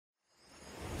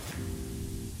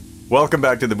Welcome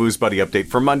back to the Booze Buddy Update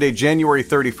for Monday, January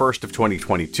 31st of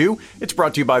 2022. It's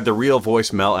brought to you by The Real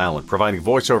Voice Mel Allen, providing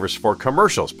voiceovers for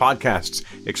commercials, podcasts,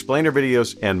 explainer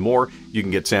videos, and more. You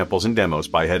can get samples and demos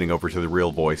by heading over to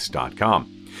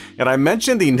therealvoice.com. And I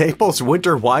mentioned the Naples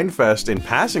Winter Wine Fest in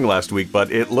passing last week, but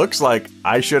it looks like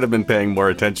I should have been paying more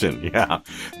attention. Yeah.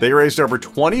 They raised over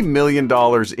 $20 million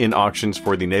in auctions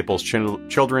for the Naples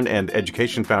Children and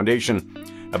Education Foundation.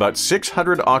 About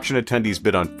 600 auction attendees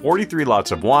bid on 43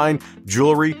 lots of wine,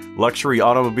 jewelry, luxury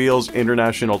automobiles,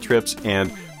 international trips,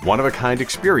 and one-of-a-kind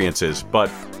experiences.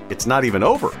 But it's not even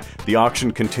over. The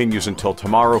auction continues until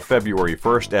tomorrow, February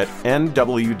 1st at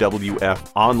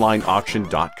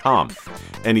nwwfonlineauction.com.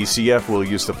 NECF will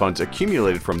use the funds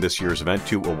accumulated from this year's event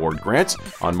to award grants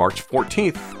on March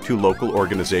 14th to local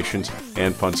organizations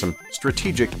and fund some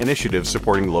strategic initiatives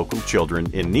supporting local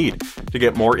children in need. To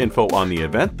get more info on the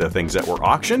event, the things that were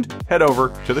auctioned, head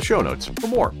over to the show notes for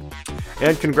more.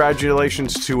 And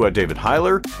congratulations to David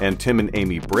Heiler and Tim and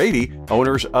Amy Brady,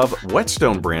 owners of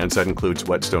Whetstone brands. That includes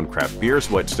Whetstone Craft Beers,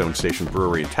 Whetstone Station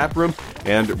Brewery and Tap Room,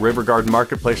 and River Garden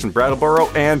Marketplace in Brattleboro,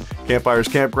 and Campfires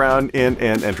Campground and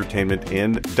Entertainment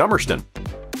in Dummerston.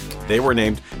 They were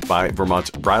named by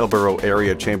Vermont's Brattleboro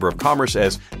Area Chamber of Commerce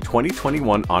as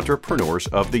 2021 Entrepreneurs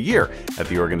of the Year at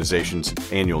the organization's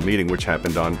annual meeting, which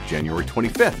happened on January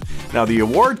 25th. Now, the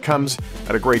award comes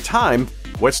at a great time.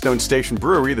 Whetstone Station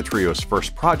Brewery, the trio's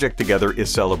first project together,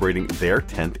 is celebrating their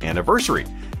 10th anniversary.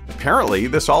 Apparently,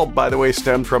 this all, by the way,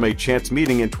 stemmed from a chance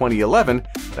meeting in 2011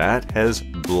 that has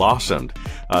blossomed.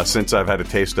 Since I've had a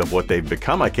taste of what they've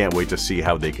become, I can't wait to see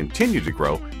how they continue to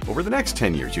grow over the next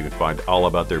 10 years. You can find all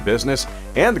about their business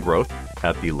and the growth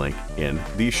at the link in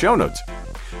the show notes.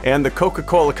 And the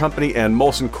Coca-Cola Company and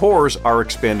Molson Coors are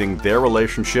expanding their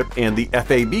relationship in the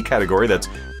FAB category, that's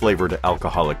flavored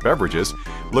alcoholic beverages.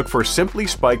 Look for Simply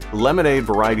Spiked Lemonade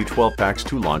Variety 12-packs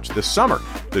to launch this summer.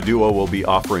 The duo will be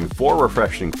offering 4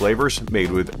 refreshing flavors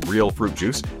made with real fruit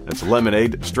juice. That's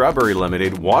lemonade, strawberry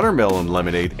lemonade, watermelon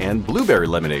lemonade, and blueberry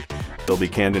lemonade. They'll be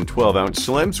canned in 12-ounce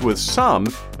slims, with some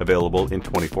available in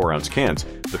 24-ounce cans.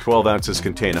 The 12 ounces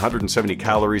contain 170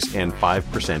 calories and 5%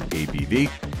 ABV.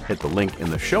 Hit the link in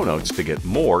the show notes to get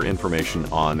more information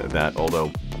on that,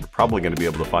 although you're probably going to be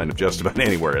able to find them just about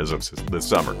anywhere as of this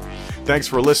summer. Thanks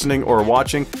for listening or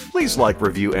watching. Please like,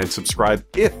 review, and subscribe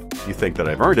if you think that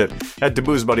I've earned it. Head to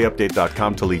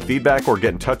boozebuddyupdate.com to leave feedback or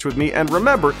get in touch with me. And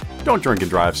remember, don't drink and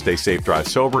drive, stay safe, drive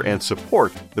sober, and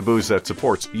support the booze that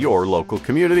supports your local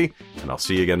community. And I'll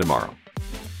see you again tomorrow.